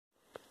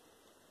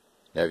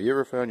Now, have you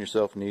ever found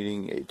yourself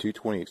needing a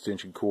 220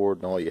 extension cord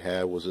and all you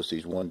had was just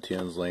these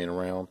 110s laying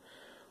around?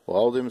 Well,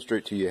 I'll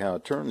demonstrate to you how to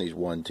turn these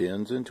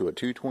 110s into a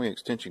 220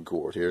 extension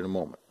cord here in a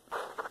moment.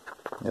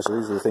 Yeah, so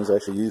these are the things I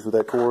actually use with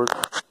that cord.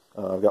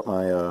 I've got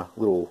my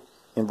little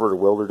inverter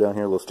welder down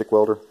here, a little stick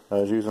welder I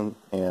was using,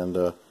 and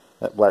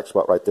that black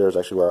spot right there is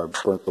actually where I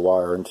burnt the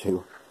wire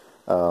into.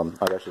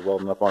 I've actually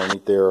welded up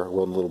underneath there,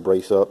 welding a little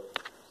brace up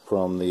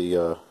from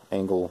the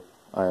angle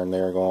iron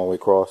there going all the way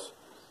across.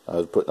 I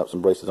was putting up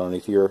some braces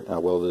underneath here, and I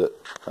welded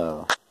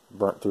it,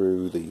 burnt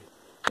through the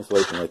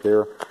insulation right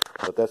there.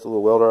 But that's the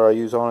little welder I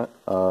use on it.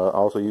 I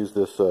also use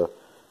this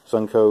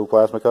Sunco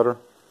plasma cutter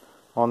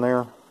on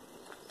there.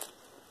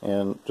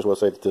 And just want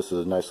to say that this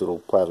is a nice little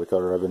plasma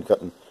cutter. I've been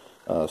cutting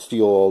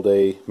steel all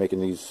day,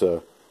 making these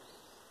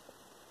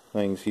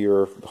things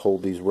here to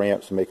hold these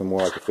ramps and make them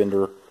more like a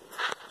fender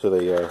so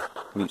they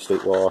meet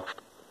state law.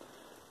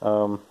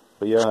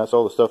 But yeah, that's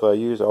all the stuff I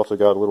use. I also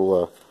got a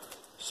little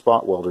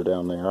spot welder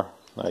down there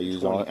I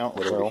use on the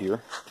outlet over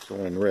here. It's the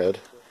one in red.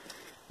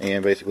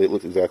 And basically it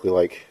looks exactly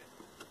like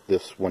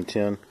this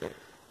 110,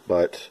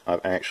 but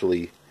I've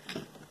actually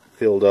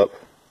filled up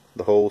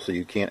the hole so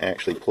you can't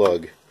actually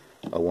plug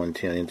a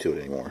 110 into it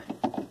anymore.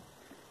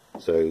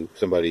 So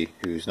somebody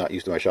who's not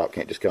used to my shop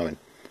can't just come and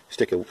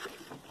stick a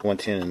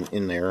 110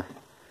 in there.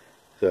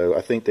 So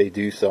I think they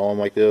do sell them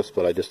like this,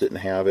 but I just didn't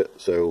have it,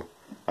 so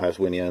I just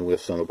went in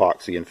with some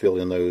epoxy and filled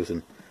in those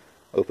and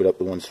opened up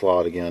the one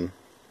slot again.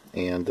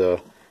 And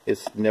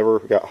it's never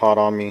got hot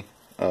on me,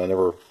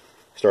 never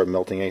started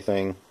melting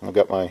anything. I've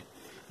got my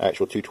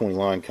actual 220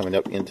 line coming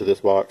up into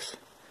this box.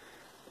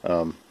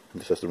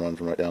 Just has to run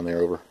from right down there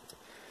over.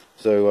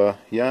 So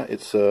yeah,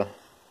 it's a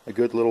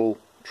good little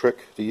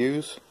trick to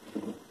use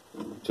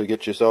to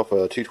get yourself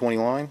a 220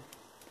 line.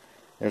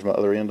 There's my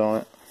other end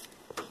on it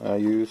I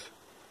use.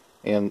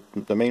 And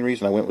the main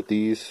reason I went with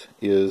these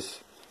is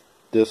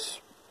this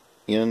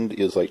end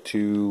is like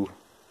it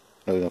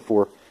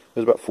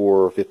was about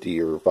 $4.50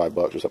 or $5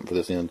 or something for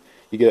this end.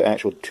 You get an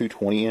actual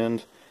 220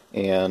 end,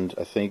 and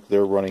I think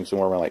they're running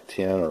somewhere around like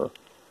 $10 or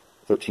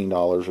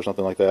 $13 or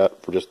something like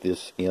that for just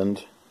this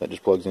end that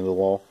just plugs into the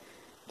wall.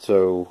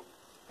 So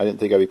I didn't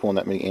think I'd be pulling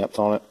that many amps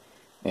on it,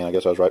 and I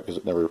guess I was right because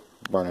it never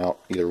burned out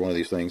either one of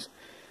these things.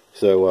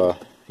 So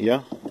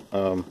yeah,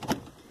 it's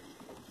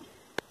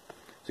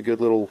a good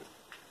little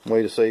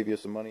way to save you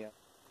some money.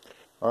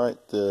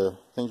 Alright, the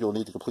things you'll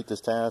need to complete this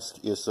task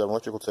is some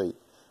electrical tape,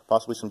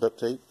 possibly some duct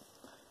tape,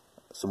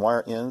 some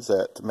wire ends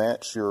that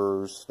match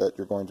yours that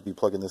you're going to be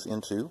plugging this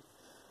into,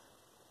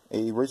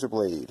 a razor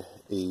blade,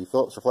 a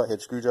Phillips or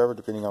flathead screwdriver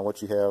depending on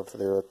what you have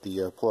there at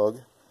the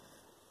plug,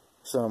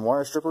 some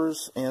wire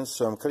strippers, and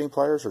some cutting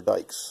pliers or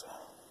dikes.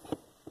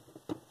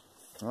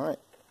 Alright,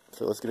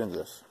 so let's get into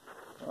this.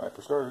 Alright,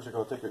 for starters, you're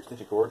going to take your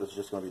extension cord. This is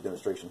just going to be a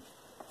demonstration.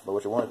 But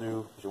what you want to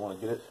do is you want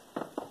to get it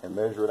and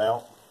measure it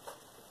out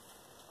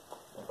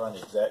and find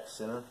the exact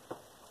center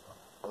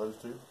of those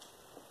two.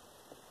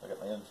 I got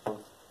my ends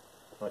both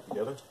right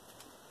together.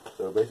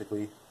 So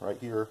basically, right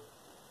here,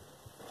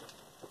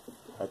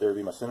 right there would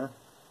be my center.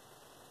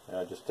 And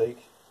I just take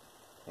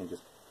and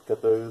just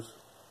cut those.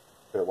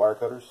 They're wire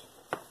cutters.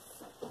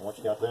 And once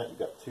you got that, you've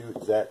got two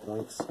exact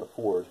lengths of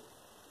cord.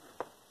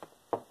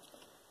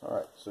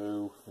 Alright,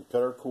 so we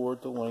cut our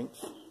cord to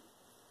length.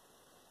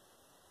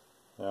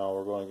 Now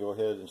we're going to go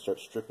ahead and start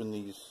stripping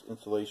these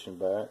insulation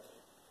back.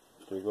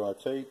 So you're going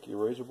to take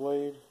your razor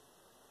blade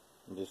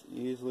and just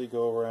easily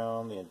go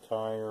around the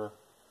entire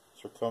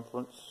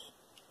circumference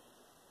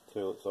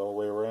till it's all the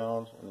way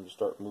around, and then just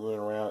start moving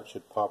it around. It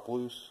should pop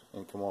loose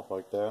and come off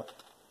like that.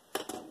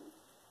 Let's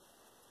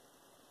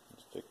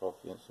take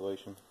off the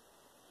insulation.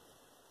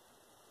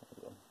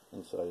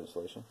 Inside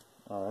insulation.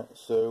 Alright,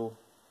 so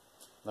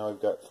now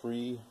we've got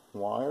 3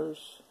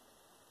 wires,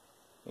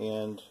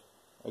 and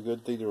a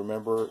good thing to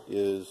remember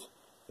is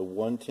the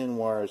 110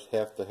 wires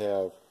have to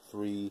have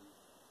three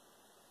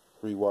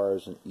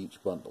wires in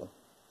each bundle.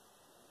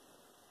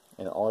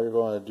 And all you're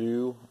going to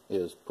do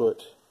is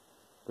put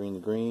green to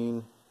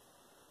green,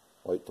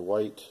 white to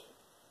white,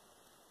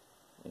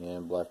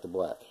 and black to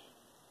black.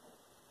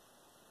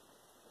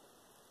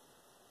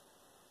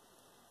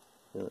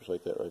 Pretty much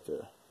like that right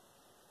there.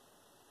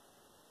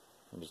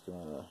 I'm just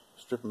going to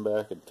strip them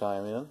back and tie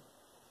them in.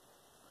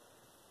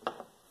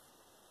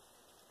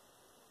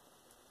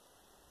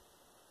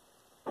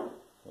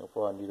 You'll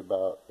probably need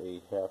about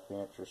a ½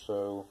 inch or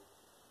so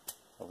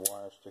of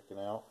wire sticking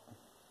out.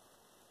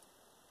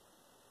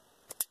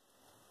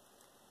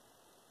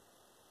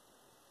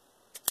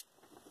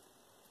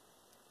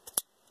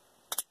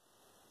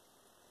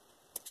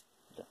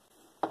 Okay.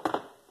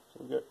 So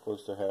we've got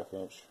close to ½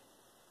 inch.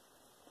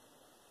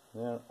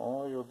 Then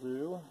all you'll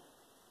do,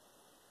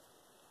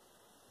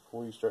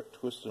 before you start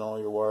twisting all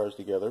your wires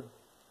together,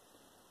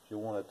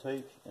 you'll want to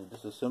take and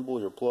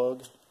disassemble your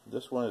plug.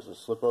 This one is a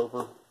slip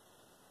over,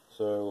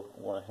 so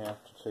I'm going to have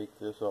to take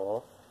this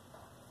off.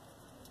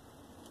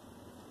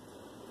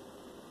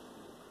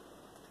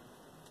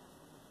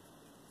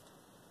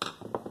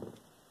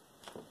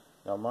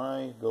 Now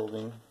my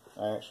building,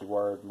 I actually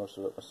wired most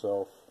of it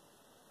myself.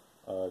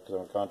 because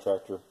I'm a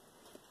contractor,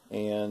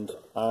 and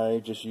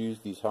I just use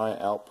these high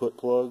output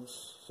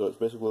plugs. So it's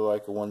basically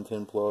like a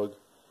 110 plug,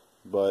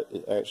 but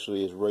it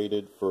actually is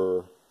rated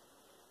for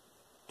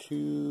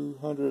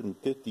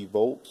 250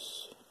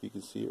 volts. You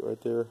can see it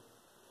right there.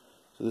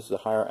 So this is a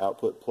higher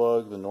output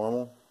plug than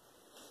normal.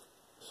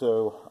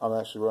 So I'm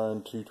actually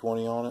running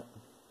 220 on it.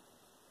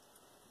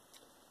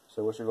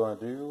 So what you're going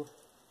to do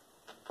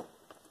is,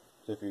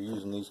 if you're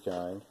using these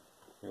kind,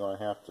 you're going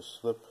to have to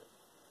slip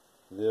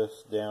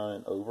this down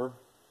and over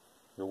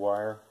your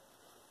wire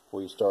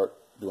before you start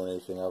doing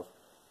anything. I've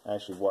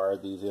actually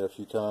wired these in a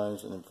few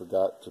times and then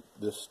forgot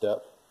this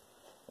step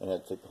and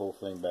had to take the whole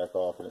thing back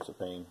off, and it's a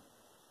pain.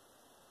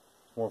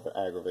 It's more of an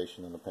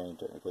aggravation than a pain,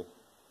 technically.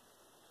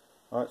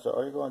 Alright, so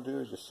all you're going to do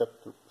is just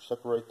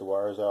separate the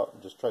wires out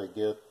and just try to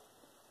get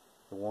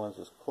the ones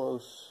as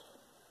close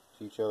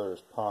to each other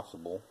as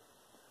possible.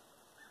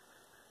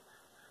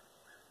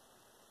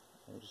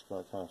 I'm just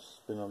going to kind of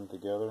spin them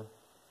together.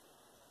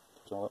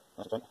 So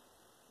that's tight.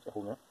 Got a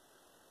hole in there.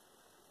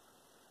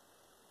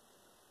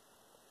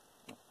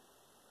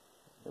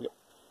 There we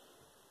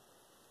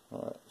go.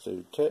 Alright,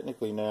 so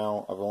technically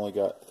now I've only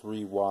got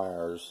 3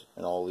 wires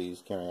in all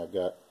these carrying. I've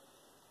got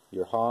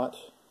your hot,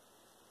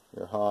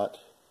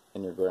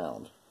 and your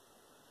ground.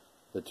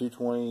 The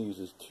 220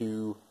 uses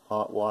 2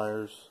 hot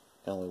wires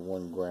and only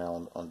 1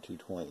 ground on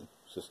 220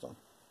 system.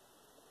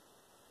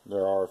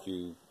 There are a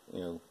few,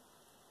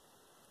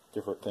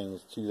 different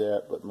things to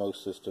that, but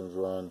most systems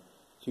run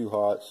 2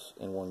 hots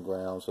and 1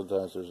 ground.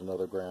 Sometimes there's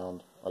another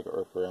ground, like an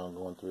earth ground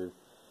going through.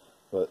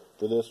 But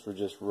for this, we're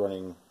just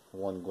running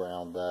 1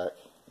 ground back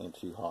and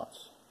 2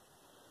 hots.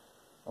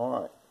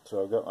 Alright,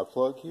 so I've got my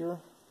plug here.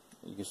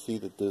 You can see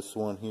that this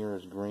one here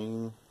is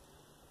green.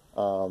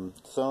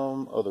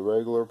 Some of the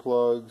regular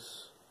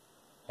plugs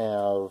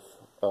have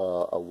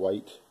a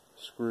white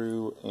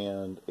screw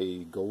and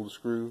a gold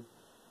screw.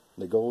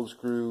 The gold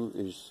screw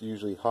is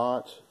usually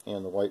hot,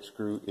 and the white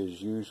screw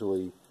is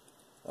usually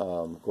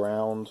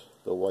ground,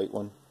 the white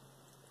one.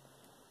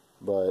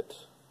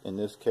 But in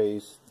this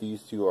case,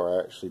 these two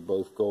are actually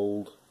both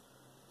gold,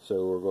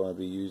 so we're going to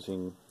be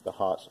using the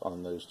hots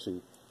on those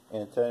two.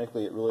 And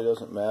technically it really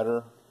doesn't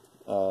matter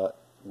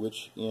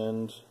which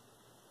end.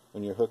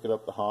 When you're hooking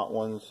up the hot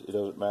ones, it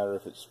doesn't matter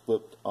if it's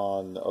flipped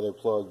on the other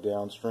plug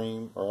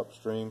downstream or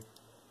upstream,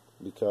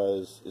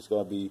 because it's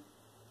going to be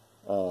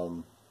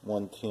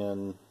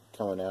 110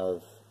 coming out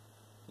of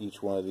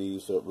each one of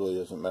these, so it really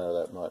doesn't matter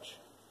that much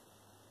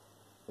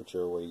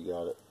whichever way you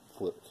got it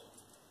flipped.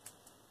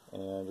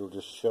 And you'll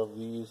just shove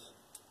these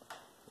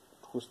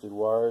twisted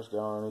wires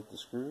down underneath the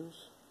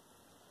screws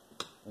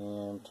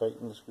and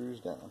tighten the screws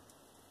down.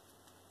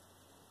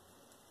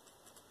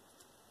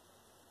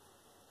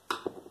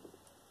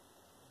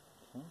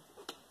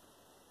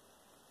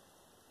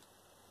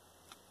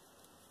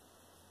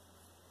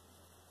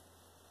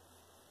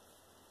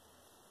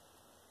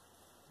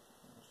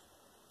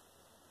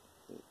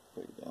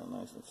 Put it down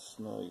nice and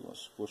snug. You want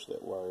to squish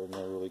that wire in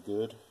there really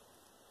good.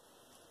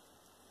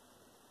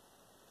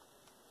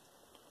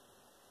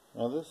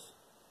 Now this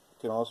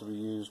can also be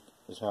used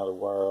as how to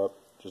wire up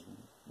just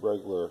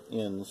regular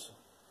ends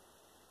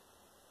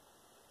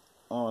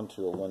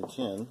onto a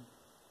 110.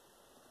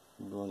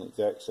 You're doing the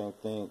exact same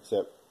thing,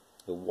 except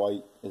the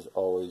white is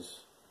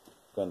always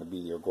going to be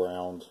your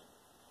ground,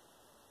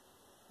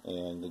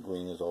 and the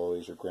green is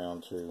always your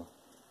ground too.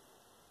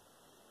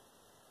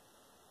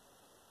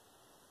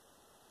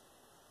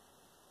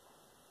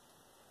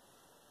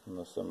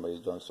 Unless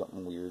somebody's done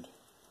something weird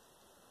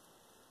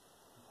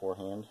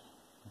beforehand,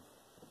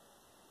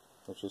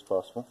 which is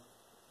possible.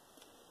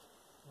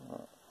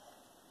 Alright.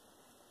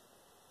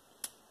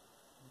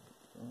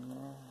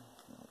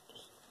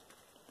 Just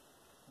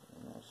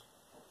a nice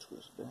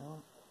twist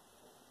down.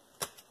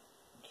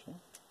 Okay.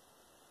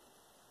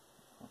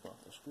 Pop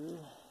off the screw.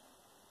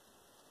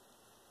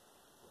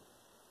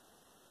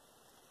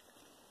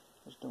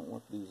 Just don't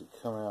want these to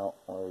come out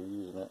while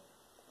you're using it.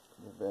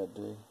 It's a bad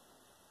day.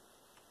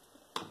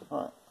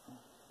 Alright,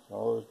 so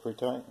all those pretty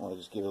tight. I want to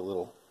just give it a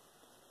little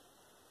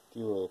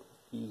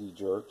easy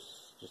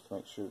jerks, just to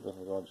make sure it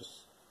doesn't go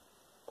just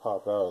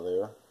pop out of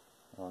there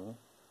on you.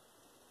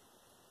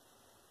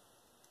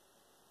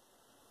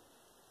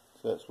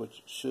 So that's what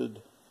it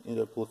should end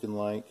up looking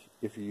like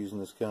if you're using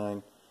this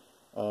kind.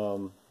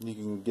 You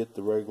can get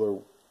the regular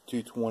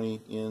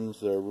 220 ends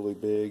that are really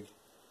big,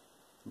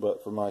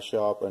 but for my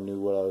shop I knew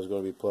what I was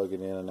going to be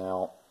plugging in and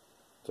out,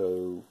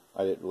 so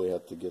I didn't really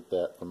have to get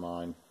that for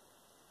mine.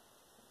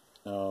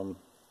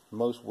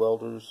 Most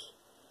welders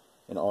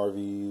and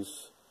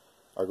RVs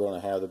are going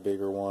to have the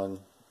bigger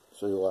one,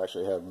 so you'll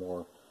actually have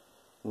more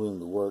room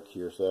to work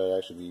here, so that'll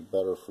actually be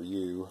better for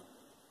you.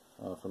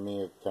 For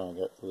me, it kind of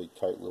got a really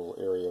tight little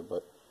area,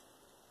 but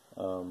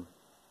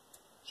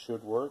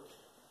should work.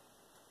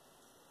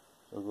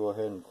 So we'll go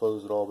ahead and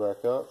close it all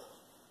back up.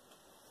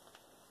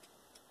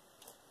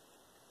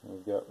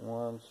 We've got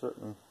one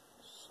certain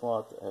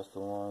slot that has to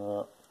line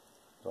up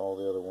to all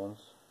the other ones.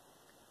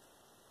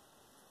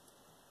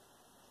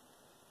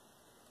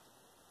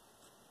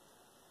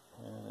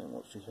 And then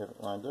once you have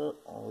it lined up,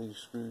 all these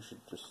screws should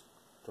just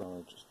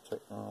tighten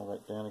all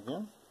back down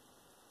again.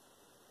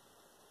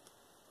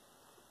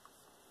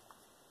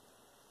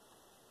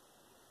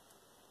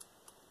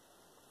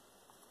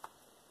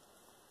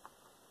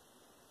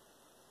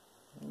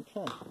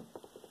 Okay,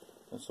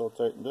 that's all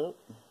tightened up.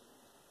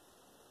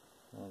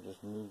 I'll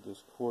just move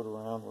this cord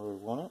around where we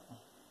want it.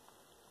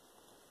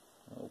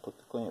 We'll put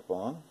the clamp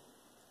on.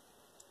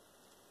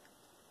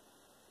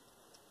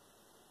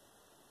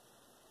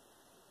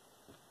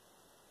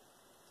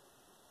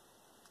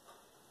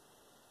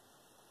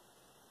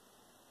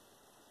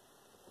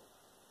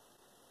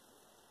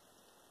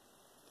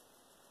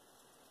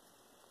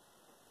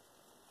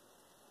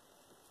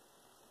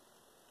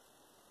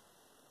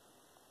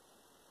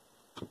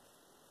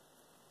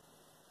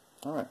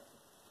 Alright,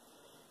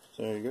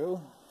 so there you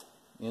go,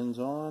 ends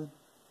on.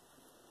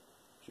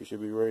 She should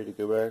be ready to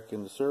go back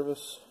into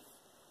service.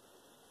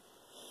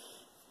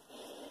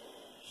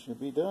 Should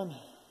be done.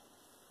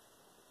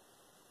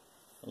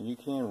 And you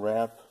can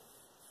wrap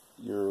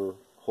your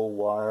whole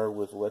wire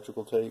with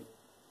electrical tape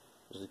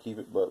just to keep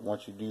it, but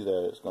once you do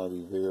that it's going to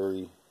be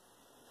very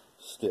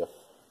stiff.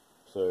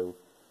 So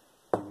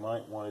you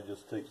might want to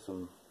just take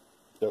some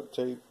duct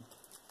tape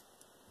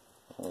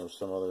or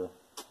some other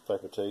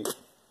type of tape.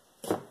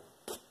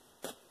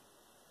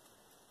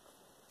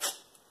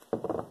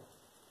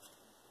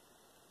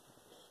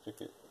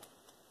 Stick it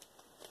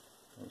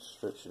and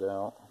stretch it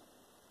out.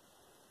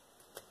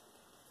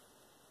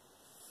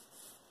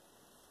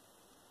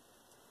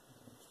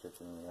 Stick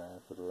it and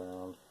wrap it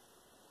around.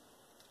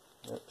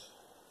 Yep.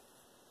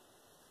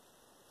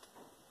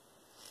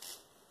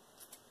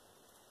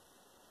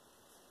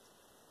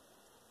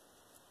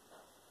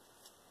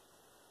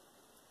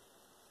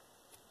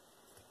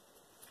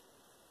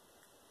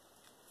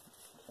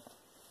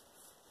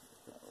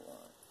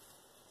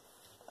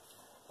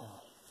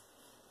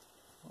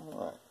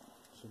 Alright,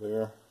 so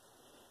there,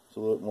 it's a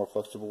little bit more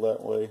flexible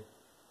that way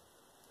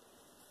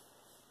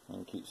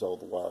and keeps all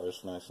the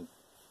wires nice and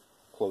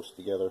close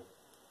together.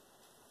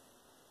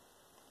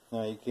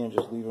 Now you can't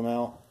just leave them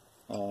out,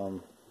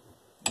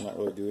 not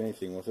really do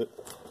anything with it,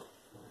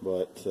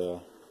 but you're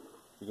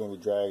going to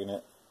be dragging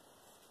it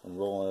and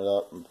rolling it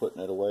up and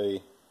putting it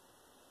away.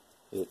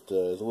 It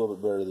is a little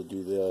bit better to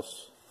do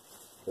this,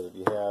 because if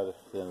you had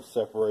them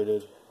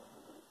separated,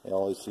 they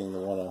always seem to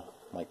want to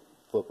like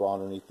flip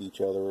underneath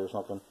each other or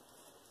something.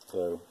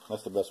 So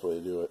that's the best way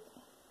to do it.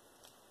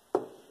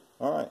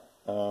 Alright,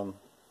 so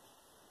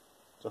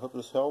I hope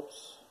this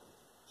helps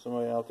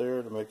somebody out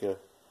there to make a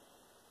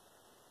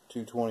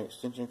 220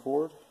 extension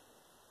cord.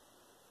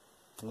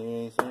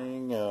 Need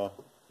anything,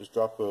 just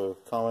drop a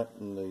comment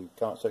in the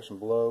comment section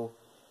below.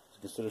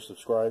 Consider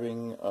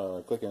subscribing,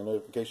 clicking the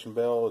notification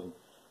bell, and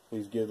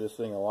please give this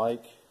thing a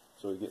like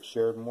so it gets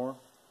shared more.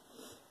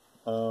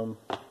 But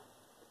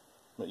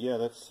yeah,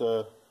 that's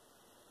how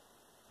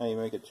you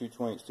make a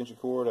 220 extension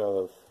cord out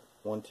of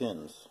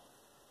 110s.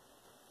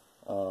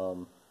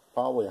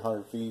 Probably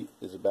 100 feet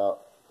is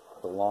about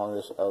the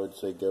longest I would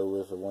say go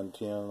with a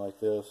 110 like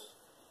this,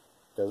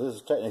 because this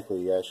is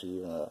technically actually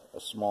even a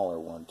smaller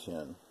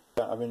 110.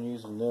 I've been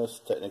using this.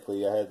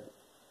 Technically I had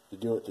to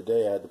do it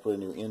today. I had to put a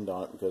new end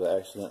on it because I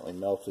accidentally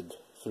melted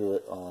through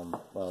it when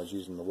I was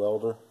using the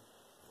welder,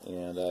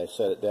 and I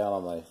set it down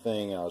on my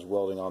thing and I was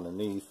welding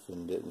underneath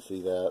and didn't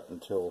see that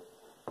until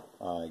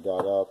I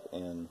got up,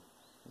 and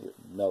it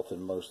melted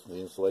most of the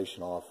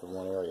insulation off in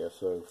one area.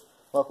 So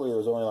luckily it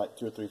was only like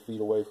 2 or 3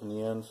 feet away from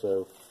the end,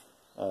 so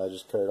I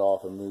just cut it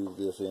off and moved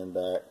this end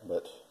back.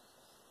 But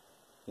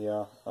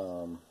yeah,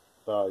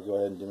 thought I'd go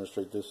ahead and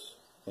demonstrate this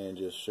and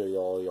just show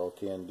y'all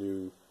can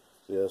do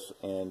this,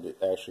 and it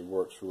actually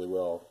works really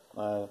well.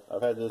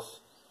 I've had this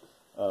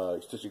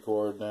extension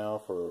cord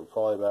now for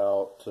probably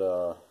about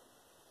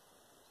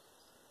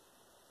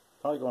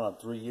probably going on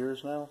 3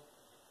 years now,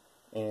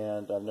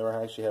 and I've never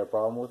actually had a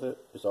problem with it.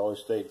 It's always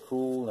stayed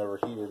cool, never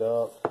heated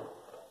up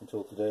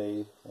until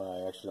today when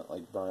I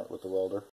accidentally burnt it with the welder.